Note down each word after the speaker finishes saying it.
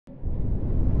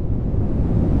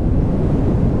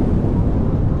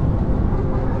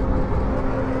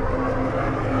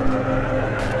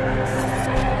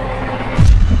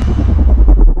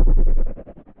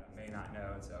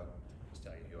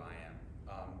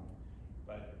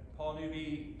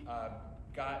Newby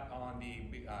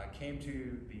came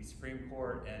to the Supreme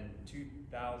Court in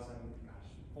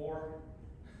 2004.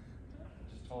 I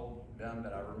just told them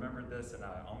that I remembered this and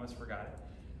I almost forgot it.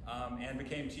 And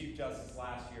became Chief Justice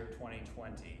last year,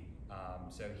 2020.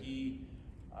 So he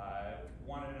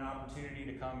wanted an opportunity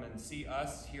to come and see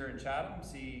us here in Chatham,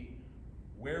 see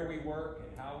where we work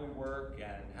and how we work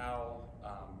and how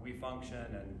we function,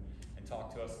 and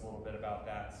talk to us a little bit about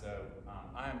that. So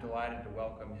I am delighted to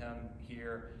welcome him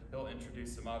here. He'll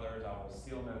introduce some others. I will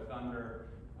steal no thunder.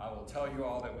 I will tell you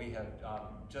all that we have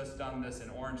just done this in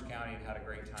Orange County and had a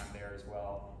great time there as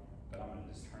well. But I'm going to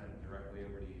just turn it directly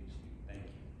over to you, Chief. Thank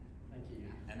you. Thank you.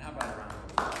 And how about a round of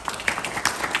applause?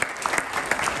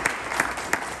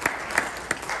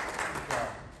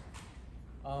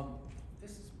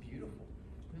 This is beautiful.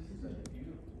 This is a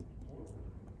beautiful courtroom.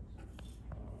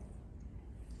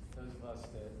 Those of us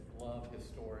that love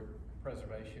historic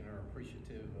preservation are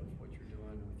appreciative of what you're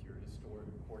doing with your historic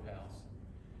courthouse.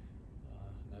 I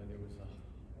know there was a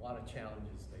lot of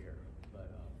challenges there,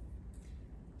 but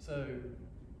so,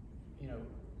 you know,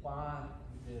 why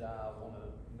did I want to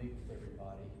meet with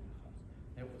everybody?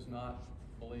 It was not,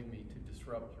 believe me, to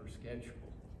disrupt your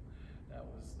schedule. That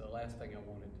was the last thing I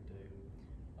wanted to do.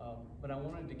 But I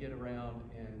wanted to get around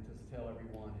and just tell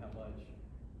everyone how much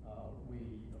we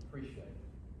appreciate,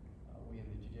 we in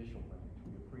the judicial branch,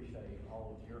 we appreciate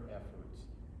all of your efforts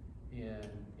in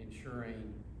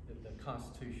ensuring that the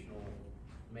constitutional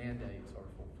mandates are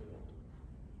fulfilled.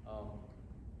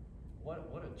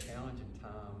 What a challenging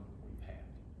time we've had.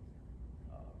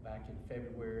 Back in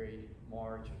February,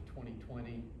 March of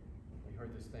 2020, we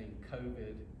heard this thing,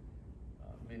 COVID.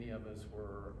 Many of us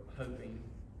were hoping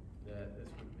that this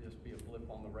would just be a blip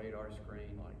on the radar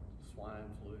screen like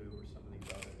swine flu or some of these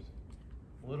others.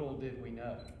 Little did we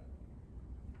know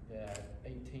that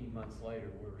 18 months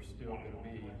later we were still going to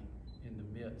be in the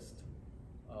midst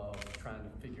of trying to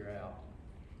figure out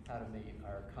how to meet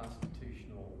our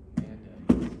constitutional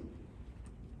mandates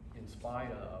in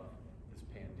spite of this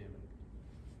pandemic.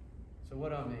 So what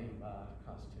do I mean by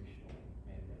constitutional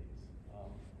mandates?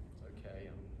 Okay,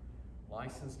 I'm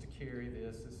licensed to carry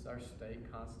this. This is our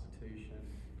state constitution.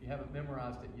 If you haven't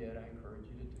memorized it yet, I encourage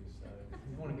you to do so. If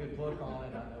you want a good book on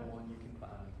it, I know one you can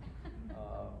find.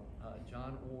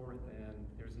 John Orth, and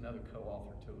there's another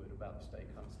co-author to it about the state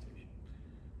constitution.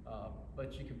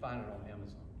 But you can find it on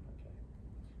Amazon, okay?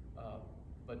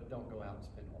 But don't go out and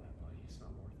spend all that money. It's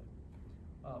not worth it.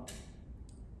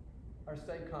 Our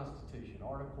state constitution,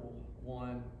 Article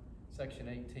 1, Section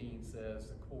 18 says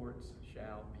the courts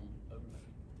shall be open.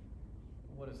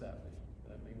 What does that mean? Does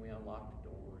that mean we unlock the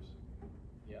doors?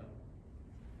 Yeah.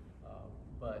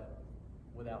 But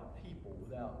without people,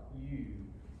 without you,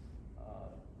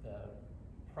 the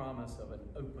promise of an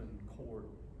open court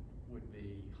would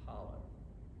be hollow.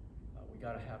 We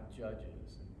got to have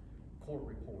judges and court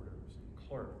reporters and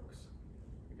clerks.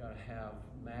 We got to have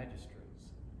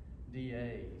magistrates,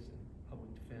 DAs, and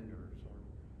public defenders or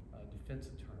defense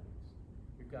attorneys.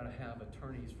 We've got to have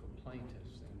attorneys for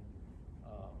plaintiffs and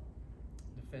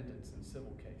defendants in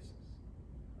civil cases.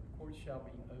 The courts shall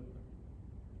be open.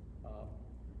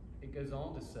 It goes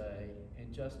on to say,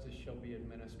 and justice shall be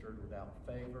administered without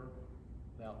favor,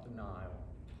 without denial,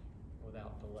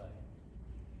 without delay.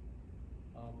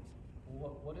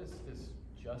 What is this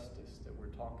justice that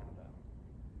we're talking about?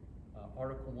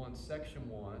 Article 1, Section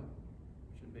 1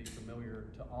 should be familiar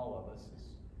to all of us.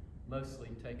 It's mostly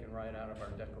taken right out of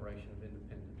our Declaration of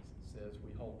Independence. It says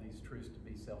we hold these truths to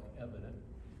be self-evident,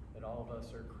 that all of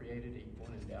us are created equal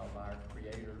and endowed by our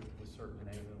Creator with certain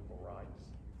inalienable rights.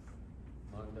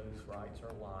 Among those rights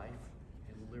are life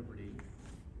and liberty,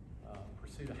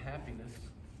 pursuit of happiness.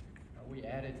 We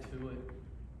added to it,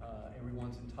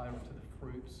 everyone's entitled to the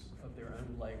fruits of their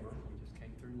own labor. We just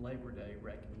came through Labor Day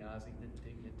recognizing the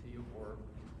dignity of work,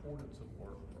 the importance of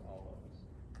work for all of us.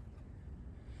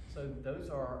 So those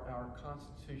are our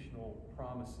constitutional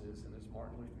promises, and as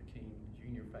Martin Luther King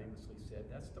Jr. famously said,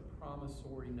 that's the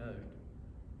promissory note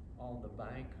on the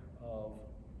bank of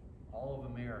all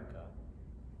of America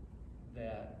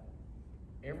that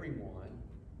everyone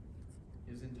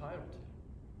is entitled to.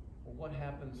 Well, what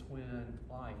happens when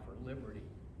life or liberty,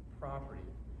 property,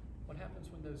 what happens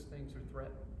when those things are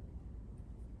threatened?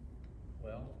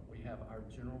 Well, we have our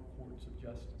general courts of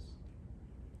justice.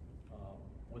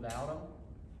 Without them,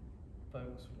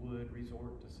 folks would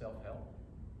resort to self-help,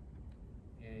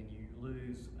 and you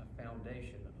lose a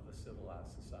foundation of a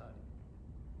civilized society.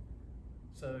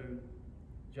 So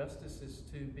justice is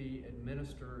to be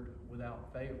administered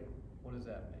without favor. What does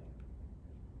that mean?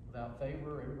 Without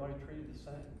favor, everybody treated the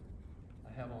same.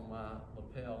 I have on my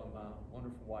lapel in one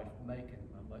wonderful wife, Macon,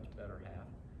 my much better half,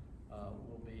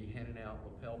 will be handing out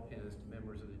lapel pins to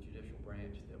members of the judicial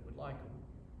branch that would like them.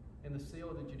 And the seal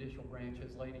of the judicial branch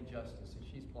is Lady Justice, and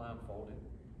she's blindfolded.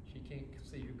 She can't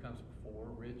see who comes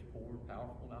before, rich, poor,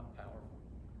 powerful, not powerful.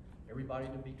 Everybody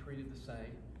to be treated the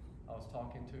same. I was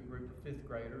talking to a group of 5th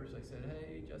graders. They said,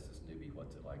 hey, Justice Newby,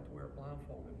 what's it like to wear a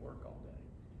blindfold and work all day?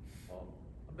 Well,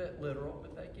 a bit literal,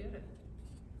 but they get it.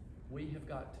 We have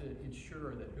got to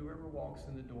ensure that whoever walks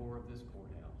in the door of this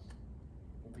courthouse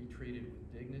will be treated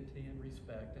with dignity and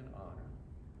respect and honor,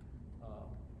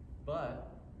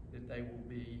 but that they will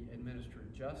be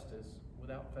administered justice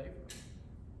without favor,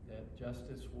 that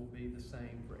justice will be the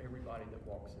same for everybody that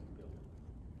walks in the building.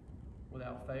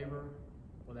 Without favor,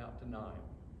 without denial.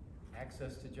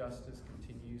 Access to justice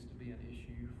continues to be an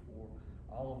issue for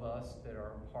all of us that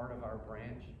are part of our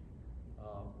branch.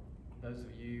 Those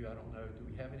of you, I don't know, do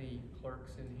we have any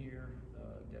clerks in here?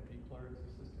 Deputy clerks,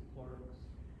 assistant clerks?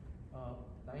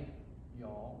 Thank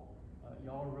y'all.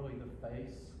 Y'all are really the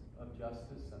face of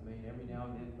justice. I mean, every now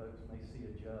and then folks may see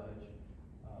a judge.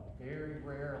 Very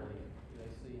rarely do they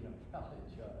see an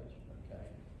appellate judge, okay?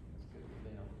 That's good for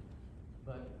them.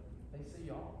 But they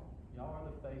see y'all. Y'all are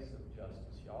the face of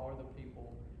justice. Y'all are the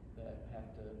people that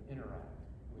have to interact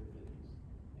with these.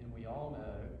 And we all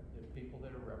know that people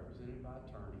that are represented by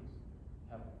attorneys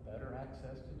have better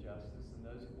access to justice than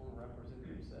those who want to represent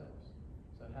themselves.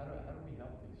 So how do we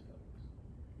help these folks?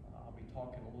 I'll be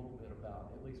talking a little bit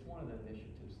about at least one of the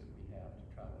initiatives that we have to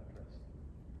try to address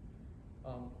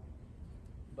them.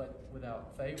 But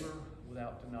without favor,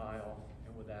 without denial,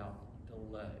 and without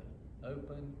delay.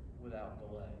 Open without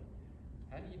delay.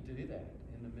 How do you do that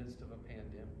in the midst of a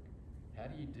pandemic? How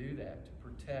do you do that to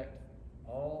protect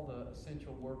all the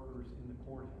essential workers in the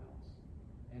courthouse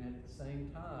and at the same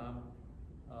time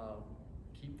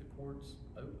keep the courts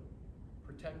open?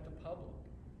 Protect the public,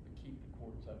 but keep the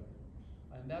courts open.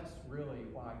 And that's really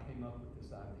why I came up with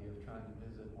this idea of trying to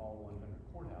visit all 100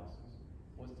 courthouses,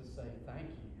 was to say thank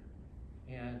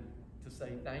you. And to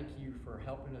say thank you for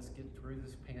helping us get through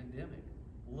this pandemic.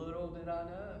 Little did I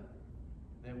know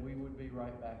that we would be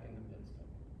right back in the midst of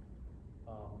it.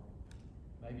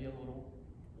 Maybe a little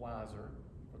wiser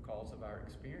because of our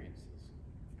experiences.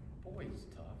 Boy, it's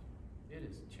tough. It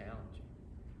is challenging.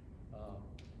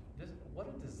 What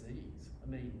a disease.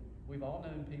 I mean, we've all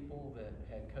known people that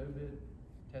had COVID,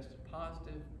 tested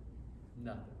positive,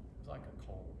 nothing. It was like a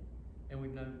cold. And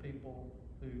we've known people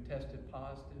who tested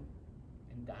positive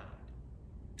and died.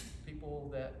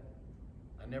 People that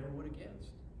I never would have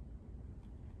guessed.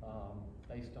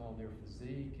 Based on their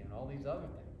physique and all these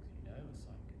other things, you know, it's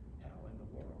like, how in the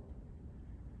world?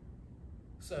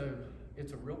 So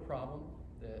it's a real problem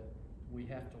that we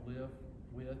have to live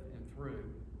with and through,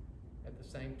 at the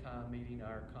same time meeting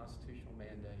our constitutional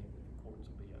mandate that the courts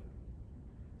will be open.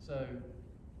 So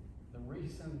the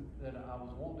reason that I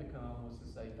was wanting to come was to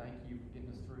say thank you for getting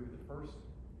us through the first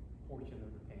portion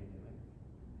of the pandemic,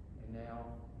 and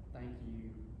now thank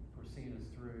you for seeing us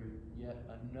through yet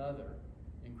another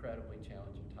incredibly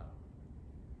challenging time.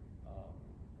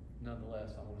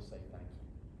 Nonetheless, I want to say thank you.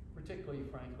 Particularly,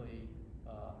 frankly,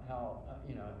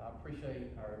 I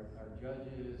appreciate our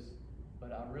judges,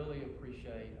 but I really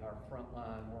appreciate our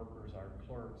frontline workers, our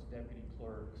clerks, deputy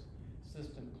clerks,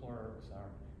 assistant clerks, our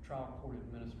trial court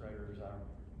administrators, our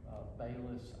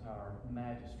bailiffs, our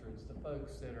magistrates, the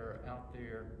folks that are out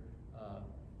there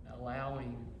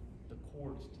allowing the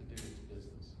courts to do its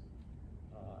business.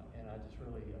 And I just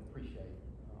really appreciate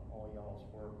all y'all's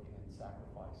work and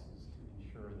sacrifices to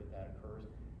ensure that that occurs.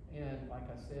 And like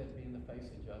I said, being the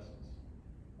face of justice.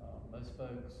 Most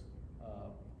folks,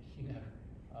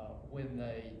 when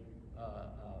they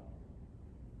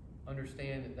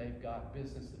understand that they've got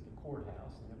business at the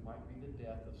courthouse, and it might be the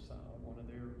death of one of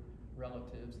their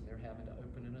relatives and they're having to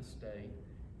open an estate,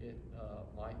 it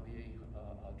might be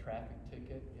a traffic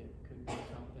ticket, it could be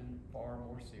something far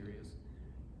more serious.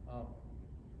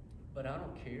 But I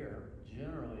don't care.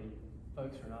 Generally,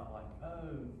 folks are not like,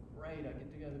 oh, great, I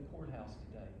get to go to the courthouse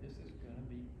today. This is going to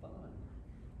be fun.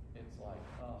 It's like,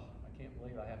 oh, I can't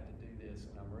believe I have to do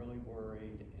this, and I'm really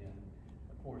worried. And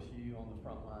of course, you on the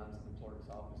front lines in the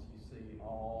clerk's office, you see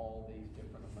all these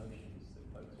different emotions that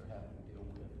folks are having to deal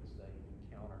with as they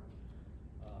encounter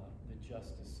the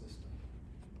justice system.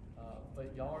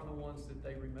 But y'all are the ones that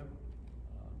they remember.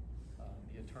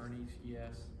 The attorneys,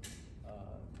 yes,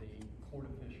 the court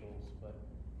officials, but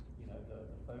the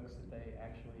folks that they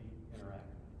actually interact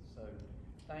with. So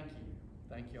thank you.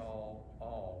 Thank you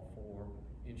all for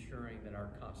ensuring that our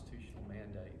constitutional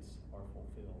mandates are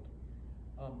fulfilled.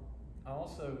 I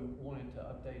also wanted to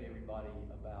update everybody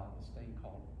about this thing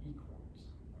called e-courts,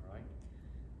 all right?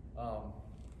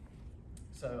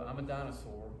 So I'm a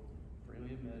dinosaur,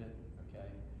 freely admit it, okay?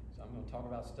 So I'm gonna talk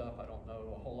about stuff I don't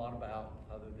know a whole lot about,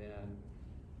 other than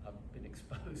I've been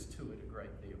exposed to it a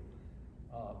great deal.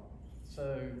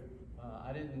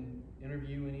 I didn't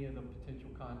interview any of the potential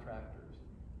contractors.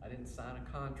 I didn't sign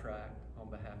a contract on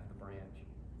behalf of the branch,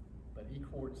 but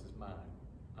eCourts is mine.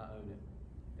 I own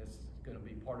it. It's gonna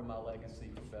be part of my legacy,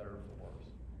 for better or for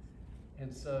worse.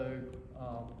 And so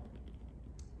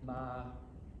my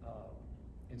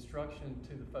instruction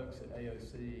to the folks at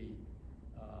AOC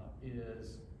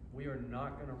is we are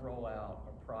not gonna roll out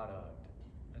a product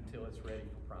until it's ready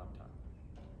for prime time.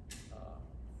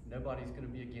 Nobody's gonna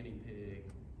be a guinea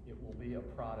pig. It will be a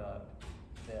product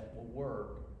that will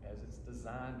work as it's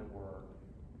designed to work,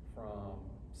 from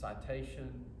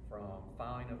citation, from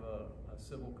filing of a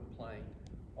civil complaint,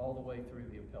 all the way through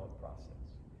the appellate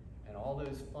process. And all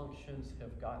those functions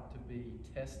have got to be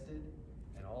tested,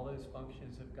 and all those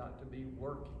functions have got to be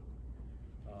working,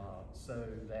 so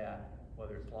that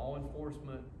whether it's law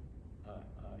enforcement,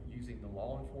 using the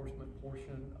law enforcement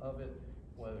portion of it,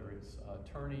 whether it's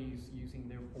attorneys using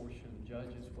their portion,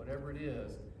 judges, whatever it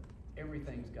is,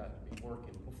 everything's got to be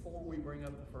working before we bring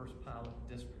up the first pilot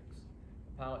districts.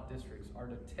 The pilot districts are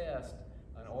to test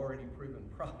an already proven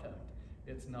product.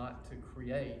 It's not to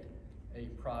create a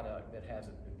product that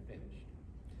hasn't been finished.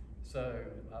 So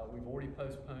we've already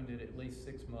postponed it at least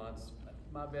 6 months.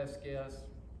 My best guess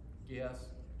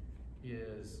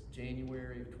is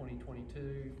January of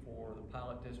 2022 for the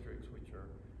pilot districts, which are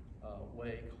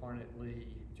Wake, Harnett, Lee,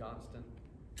 Johnston,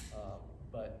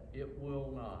 but it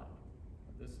will not.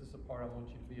 This is the part I want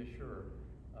you to be assured.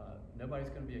 Nobody's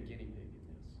going to be a guinea pig in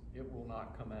this. It will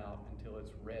not come out until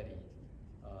it's ready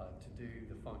to do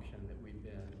the function that we've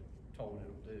been told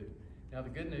it'll do. Now the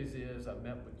good news is I've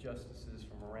met with justices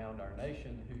from around our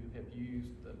nation who have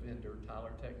used the vendor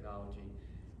Tyler Technology,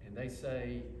 and they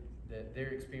say that their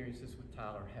experiences with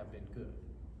Tyler have been good.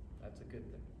 That's a good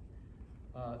thing.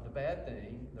 The bad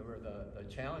thing, or the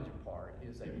challenging part,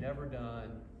 is they've never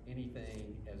done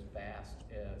anything as vast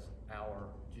as our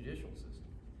judicial system.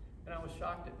 And I was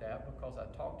shocked at that, because I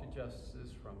talked to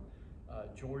justices from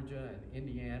Georgia and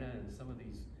Indiana and some of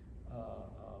these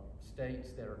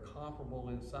states that are comparable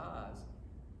in size,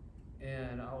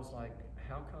 and I was like,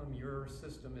 how come your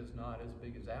system is not as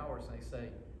big as ours? And they say,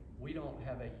 we don't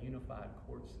have a unified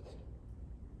court system.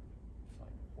 It's like,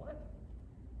 what?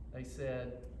 They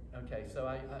said, okay, so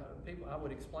I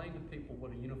would explain to people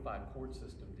what a unified court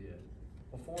system did.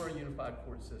 Before a unified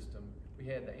court system, we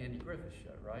had the Andy Griffith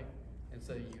Show, right? And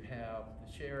so you have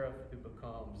the sheriff who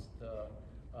becomes the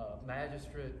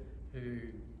magistrate who,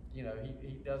 you know,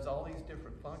 he does all these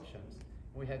different functions.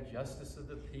 We had justice of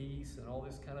the peace and all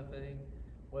this kind of thing.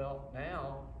 Well,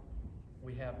 now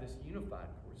we have this unified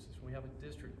court system. We have a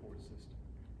district court system.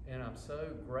 And I'm so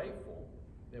grateful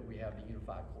that we have the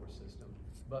unified court system.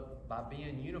 But by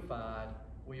being unified,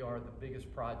 we are the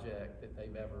biggest project that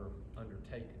they've ever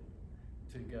undertaken,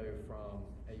 to go from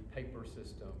a paper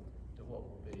system to what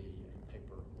will be a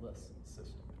paperless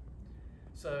system.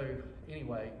 So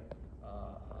anyway,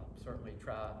 I'm certainly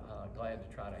glad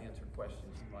to try to answer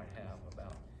questions you might have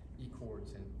about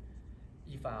e-courts and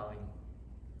e-filing.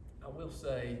 I will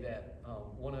say that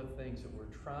one of the things that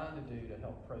we're trying to do to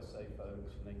help pro se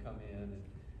folks when they come in,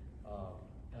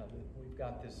 and we've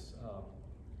got this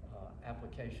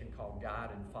application called Guide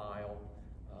and File.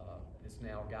 It's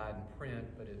now Guide and Print,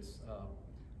 but it's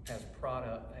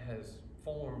has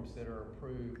forms that are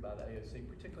approved by the AOC,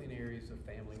 particularly in areas of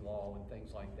family law and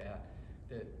things like that,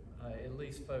 that at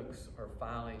least folks are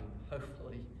filing,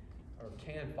 hopefully, or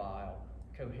can file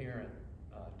coherent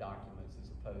documents, as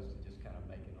opposed to just kind of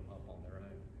making them up on their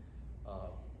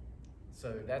own.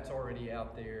 So that's already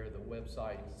out there. The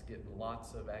website is getting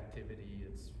lots of activity.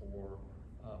 It's for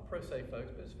pro se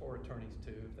folks, but it's for attorneys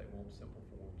too, if they want simple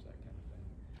forms, that kind of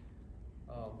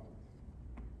thing.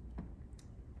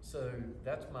 So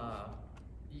that's my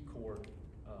e-court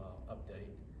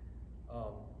update.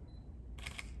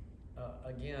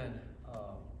 Again,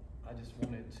 I just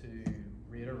wanted to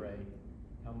reiterate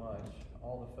how much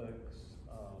all the folks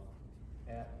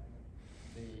at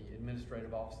the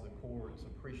Administrative Office of the Courts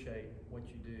appreciate what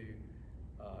you do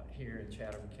here in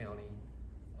Chatham County.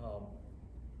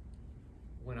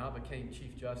 When I became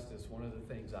Chief Justice, one of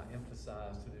the things I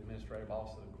emphasized to the Administrative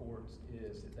Office of the Courts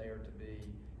is that they are to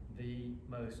be the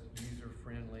most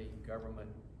user-friendly government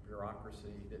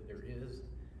bureaucracy that there is.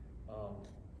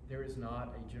 There is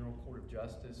not a General Court of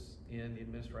Justice in the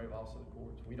Administrative Office of the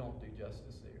Courts. We don't do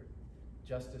justice there.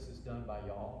 Justice is done by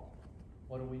y'all.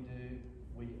 What do?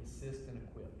 We assist and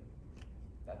equip.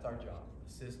 That's our job,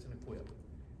 assist and equip.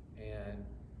 And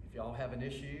If y'all have an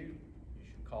issue, you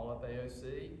should call up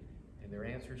AOC, and their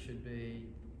answer should be,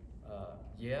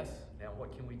 yes, now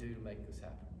what can we do to make this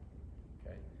happen?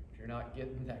 Okay? If you're not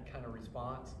getting that kind of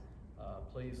response,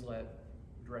 please let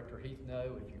Director Heath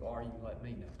know. If you are, you can let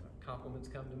me know. Compliments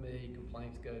come to me,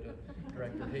 complaints go to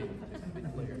Director Heath, just to be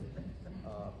clear.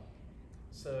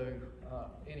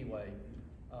 Anyway,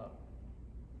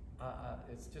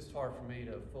 it's just hard for me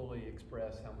to fully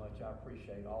express how much I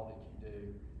appreciate all that you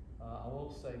do. I will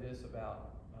say this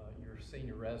about your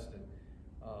senior resident.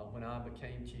 When I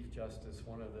became Chief Justice,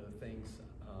 one of the things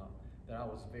that I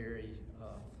was very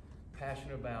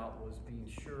passionate about was being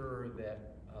sure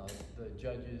that the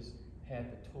judges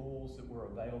had the tools that were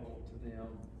available to them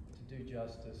to do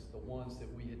justice, the ones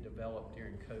that we had developed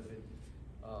during COVID.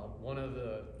 One of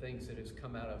the things that has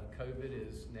come out of COVID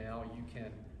is now you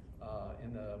can,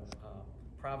 in the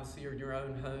privacy of your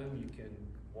own home, you can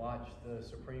watch the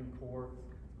Supreme Court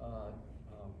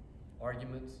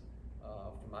arguments.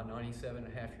 For my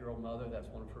 97-and-a-half-year-old mother, that's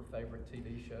one of her favorite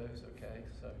TV shows, okay?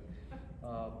 So,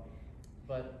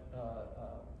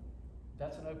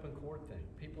 that's an open court thing.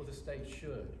 People of the state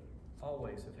should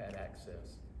always have had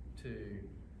access to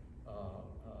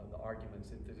the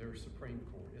arguments at their Supreme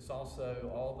Court. It's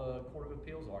also, all the Court of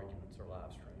Appeals arguments are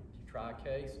live streamed. You try a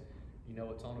case, you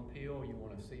know it's on appeal, you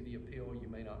want to see the appeal, you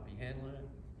may not be handling it,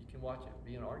 you can watch it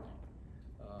being argued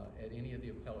at any of the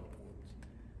appellate courts.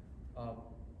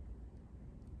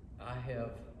 I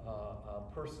have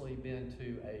personally been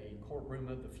to a courtroom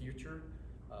of the future.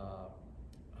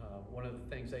 One of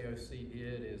the things AOC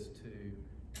did is to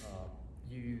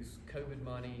use COVID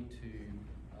money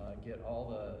to get all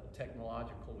the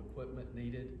technological equipment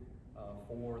needed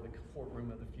for the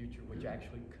courtroom of the future, which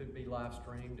actually could be live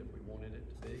streamed if we wanted it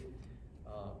to be.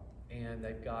 And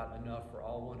they've got enough for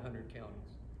all 100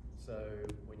 counties. So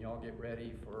when y'all get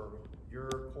ready for your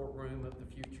courtroom of the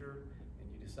future and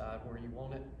you decide where you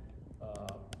want it,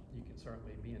 you can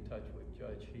certainly be in touch with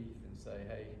Judge Heath and say,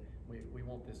 hey, we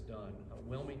want this done.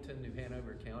 Wilmington, New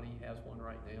Hanover County has one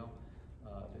right now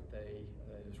that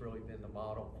has really been the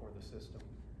model for the system.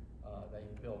 They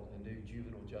built a new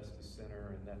juvenile justice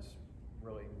center, and that's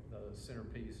really the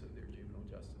centerpiece of their juvenile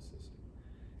justice system.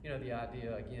 You know, the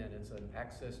idea, again, it's an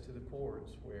access to the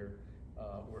courts where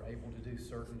we're able to do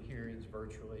certain hearings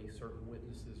virtually, certain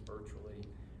witnesses virtually,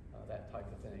 that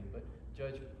type of thing. But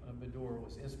Judge Baddour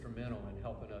was instrumental in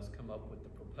helping us come up with the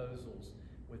proposals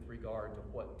with regard to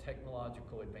what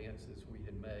technological advances we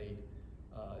had made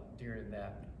during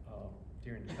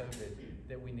COVID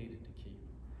that we needed to keep.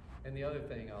 And the other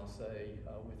thing I'll say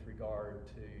with regard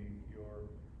to your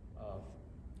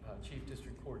Chief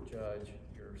District Court Judge,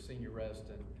 your senior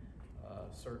resident,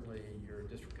 certainly your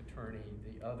district attorney,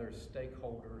 the other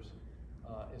stakeholders,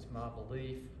 it's my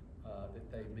belief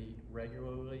that they meet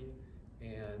regularly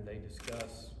and they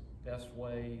discuss best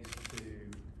ways to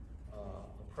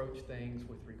approach things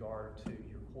with regard to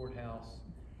your courthouse,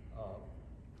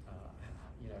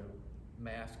 you know,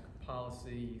 mask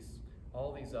policies,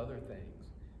 all these other things.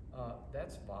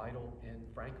 That's vital, and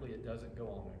frankly, it doesn't go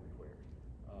on everywhere.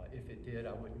 If it did,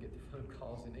 I wouldn't get the phone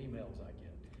calls and emails I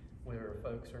get where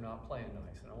folks are not playing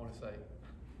nice. And I want to say,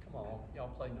 come on, y'all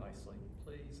play nicely,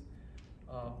 please.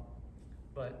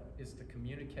 But it's the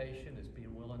communication, it's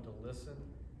being willing to listen.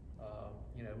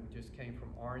 You know, we just came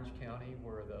from Orange County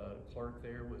where the clerk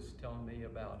there was telling me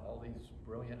about all these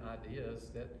brilliant ideas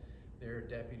that their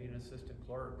deputy and assistant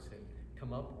clerks had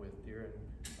come up with during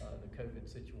the COVID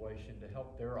situation to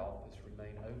help their office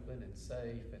remain open and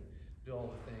safe and do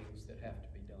all the things that have to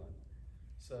be done.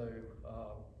 So,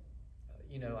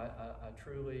 you know, I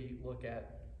truly look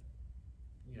at,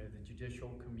 you know, the judicial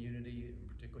community, and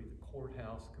particularly the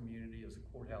courthouse community as a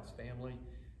courthouse family,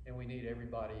 and we need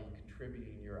everybody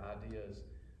contributing your ideas.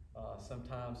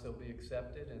 Sometimes they'll be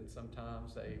accepted and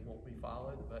sometimes they won't be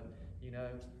followed, but you know,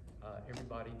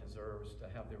 everybody deserves to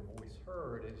have their voice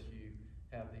heard as you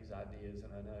have these ideas.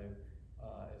 And I know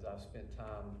as I've spent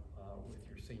time with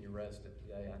your senior resident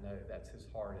today, I know that's his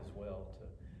heart as well,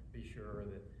 to be sure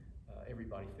that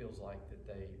everybody feels like that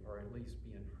they are at least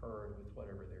being heard with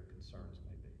whatever their concerns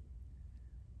may be.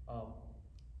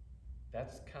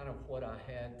 That's kind of what I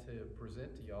had to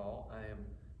present to y'all. I am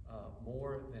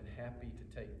more than happy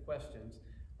to take questions.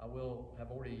 I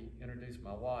have already introduced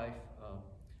my wife.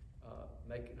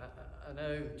 I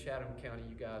know Chatham County,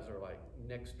 you guys are like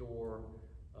next door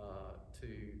to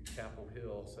Chapel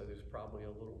Hill, so there's probably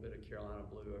a little bit of Carolina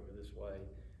blue over this way.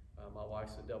 My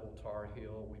wife's a double Tar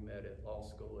Heel. We met at law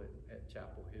school at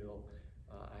Chapel Hill.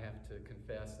 I have to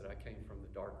confess that I came from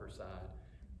the darker side.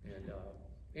 And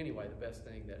anyway, the best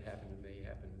thing that happened to me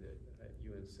happened at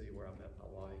UNC where I met my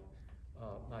wife.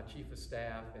 My Chief of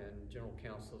Staff and General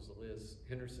Counsel is Liz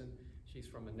Henderson. She's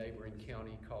from a neighboring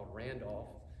county called Randolph.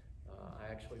 I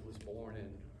actually was born in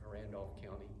Randolph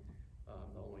County.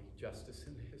 The only justice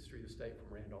in the history of the state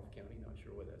from Randolph County. Not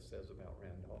sure what that says about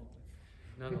Randolph.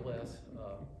 Nonetheless,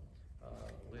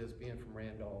 Liz being from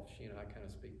Randolph, she and I kind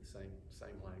of speak the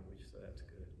same language, so that's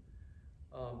good.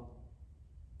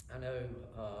 I know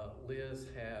Liz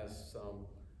has some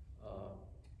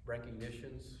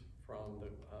recognitions from the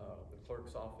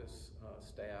clerk's office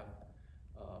staff,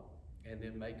 and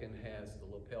then Macon has the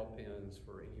lapel pins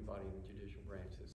for anybody in the judicial branch that's